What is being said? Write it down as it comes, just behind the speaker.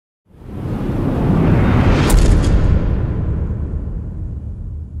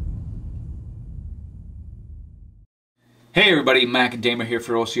Hey everybody, Mac and Damer here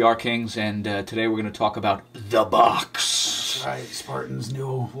for OCR Kings, and today we're going to talk about the box. That's right, Spartan's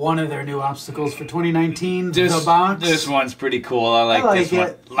one of their new obstacles for 2019, the box. This one's pretty cool. I like this one.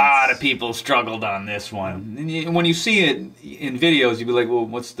 It. A lot of people struggled on this one. And when you see it in videos, you'd be like, well,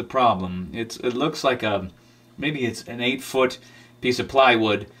 what's the problem? It looks like maybe it's an 8-foot piece of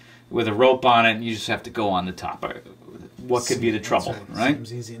plywood with a rope on it, and you just have to go on the top. What could be the trouble, right?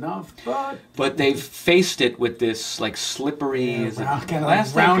 Seems easy enough, but they've faced it with this like slippery, is it kind of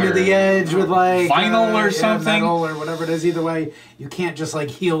like round to the edge with like vinyl or something, metal or whatever it is. Either way, you can't just like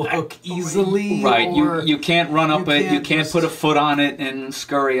heel hook easily. Right, you can't run up it. You can't put a foot on it and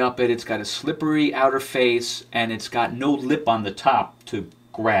scurry up it. It's got a slippery outer face, and it's got no lip on the top to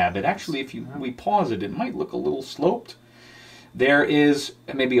grab. It actually, if we pause it, it might look a little sloped. There is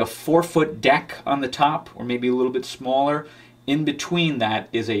maybe a 4-foot deck on the top, or maybe a little bit smaller. In between that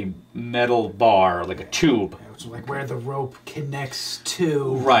is a metal bar, like a tube. It's like where the rope connects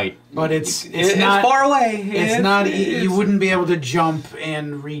to. Right. But it's not far away. You wouldn't be able to jump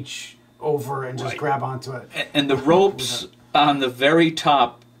and reach over and just grab onto it. And the ropes on the very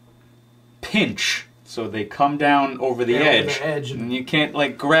top pinch. So they come down over the edge, and you can't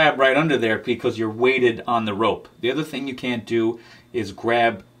like grab right under there because you're weighted on the rope. The other thing you can't do is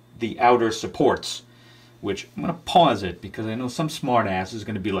grab the outer supports, which I'm going to pause it because I know some smart ass is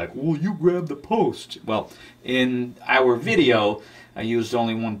going to be like, well, you grab the post. Well, in our video, I used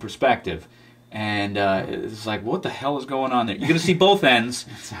only one perspective. And it's like, what the hell is going on there? You're going to see both ends,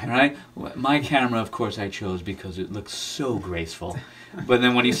 right? My camera, of course, I chose because it looks so graceful. But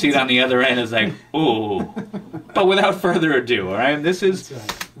then when you see it on the other end, it's like, ooh. But without further ado, all right? This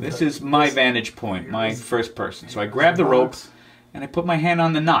is my vantage point, my first person. So I grab the rope, and I put my hand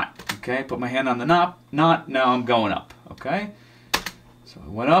on the knot, okay? Put my hand on the knot, now I'm going up, okay? So I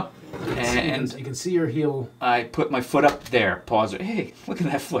went up, and you can see your heel. I put my foot up there, pause it. Hey, look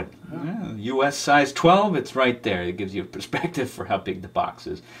at that foot. Yeah, US size 12, it's right there. It gives you a perspective for how big the box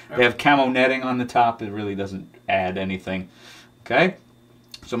is. They have camo netting on the top. It really doesn't add anything. Okay?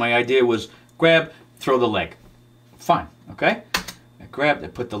 So my idea was grab, throw the leg. Fine, okay? I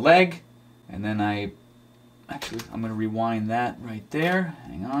put the leg, and then I'm going to rewind that right there.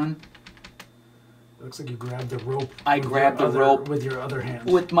 Hang on. It looks like you grabbed the rope. I grabbed the rope with your other hand.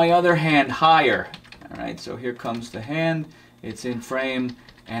 With my other hand higher. All right, so here comes the hand. It's in frame,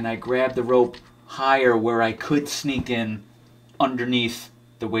 and I grabbed the rope higher where I could sneak in underneath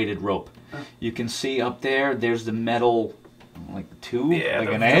the weighted rope. You can see up there, there's the metal like tube, like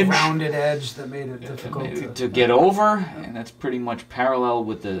an edge. The rounded edge that made it difficult to get over, and that's pretty much parallel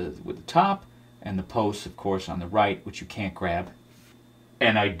with the top, and the post, of course, on the right, which you can't grab.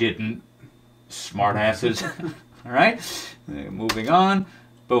 And I didn't. Smart asses. All right, moving on.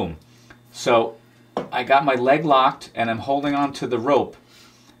 Boom. So I got my leg locked, and I'm holding on to the rope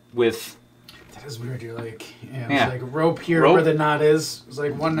with. That is weird. You're like, it's like a rope here where the knot is. It's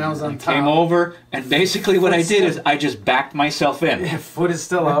like one nail's on top. Came over, and basically what I did is I just backed myself in. Yeah, foot is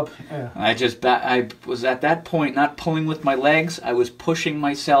still up. Yeah. I was at that point not pulling with my legs. I was pushing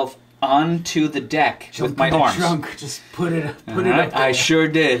myself onto the deck with my arms. Trunk, just put it up there. I sure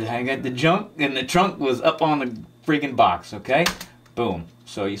did. I got the junk, and the trunk was up on the freaking box, okay? Boom.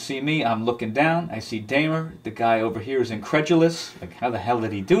 So you see me, I'm looking down. I see Damer. The guy over here is incredulous. Like, how the hell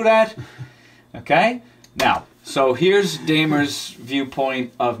did he do that? Okay? Now, so here's Damer's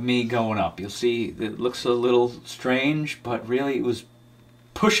viewpoint of me going up. You'll see it looks a little strange, but really it was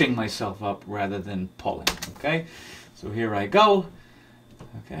pushing myself up rather than pulling, okay? So here I go.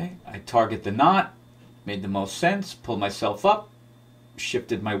 Okay, I target the knot, made the most sense, pulled myself up,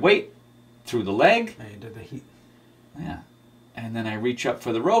 shifted my weight through the leg. You did the heat. Yeah, and then I reach up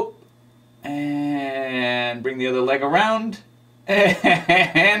for the rope and bring the other leg around,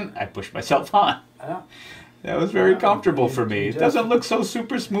 and I push myself on. That was very comfortable for me. It doesn't look so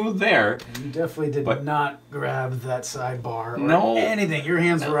super smooth there. You definitely did not grab that side bar or anything. Your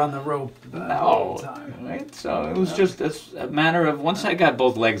hands were on the rope the whole time. Right? So it was just a matter of once I got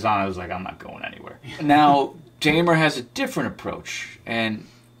both legs on, I was like, I'm not going anywhere. Now, Damer has a different approach, and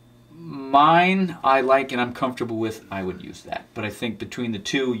mine I like and I'm comfortable with. I would use that. But I think between the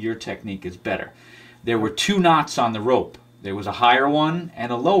two, your technique is better. There were 2 knots on the rope. There was a higher one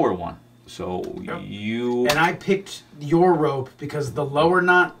and a lower one. So And I picked your rope because the lower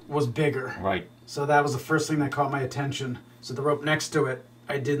knot was bigger. Right. So that was the first thing that caught my attention. So the rope next to it,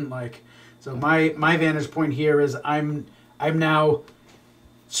 I didn't like. So my vantage point here is I'm now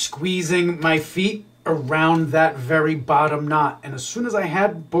squeezing my feet around that very bottom knot. And as soon as I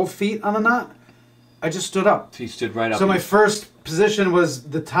had both feet on the knot, I just stood up. So you stood right up. So my first position was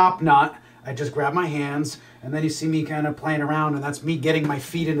the top knot. I just grabbed my hands And then you see me kind of playing around, and that's me getting my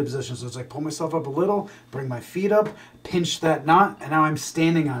feet into position. So it's like pull myself up a little, bring my feet up, pinch that knot, and now I'm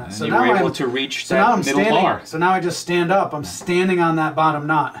standing on it. And so you now were I'm able to reach so that now I'm middle standing, bar. So now I just stand up. I'm standing on that bottom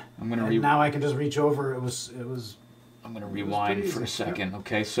knot. And now I can just reach over. It was. I'm going to rewind for a second.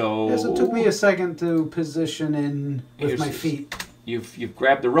 Okay, so... Yes, it took me a second to position in with my feet. You've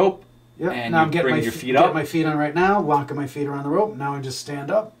grabbed the rope, Yep. and now you bring your feet up. Get my feet on right now, locking my feet around the rope. Now I just stand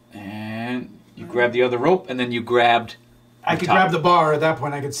up. And you grab the other rope, and then you grabbed I could grab the bar at that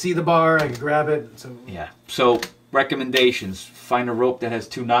point. I could see the bar. I could grab it. So yeah. So recommendations: find a rope that has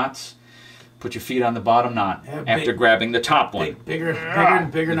 2 knots. Put your feet on the bottom knot after grabbing the top one. Bigger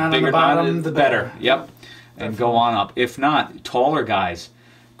knot on the bottom, the better. Yep. And go on up. If not, taller guys,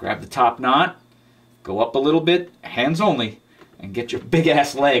 grab the top knot, go up a little bit, hands only, and get your big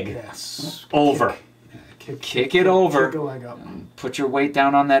ass leg over. Kick it over. Kick a leg up. Put your weight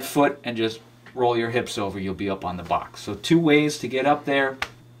down on that foot and just roll your hips over. You'll be up on the box. So 2 ways to get up there,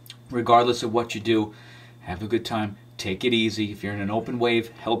 regardless of what you do. Have a good time. Take it easy. If you're in an open wave,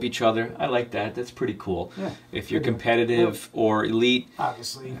 help each other. I like that. That's pretty cool. Yeah, if you're competitive or elite,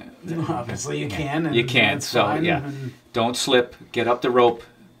 obviously you can. And you can. So yeah, don't slip. Get up the rope.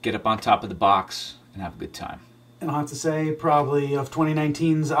 Get up on top of the box and have a good time. And I'll have to say, probably of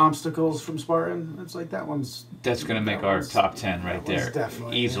 2019's obstacles from Spartan, it's like that's going to make our top 10 right there.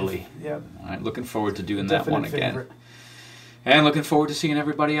 Definitely. Easily. Yeah. All right, looking forward to doing that one again. Favorite. And looking forward to seeing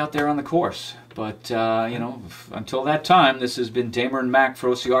everybody out there on the course. But, until that time, this has been Damer and Mac for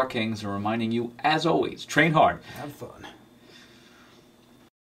OCR Kings, and reminding you, as always, train hard. Have fun.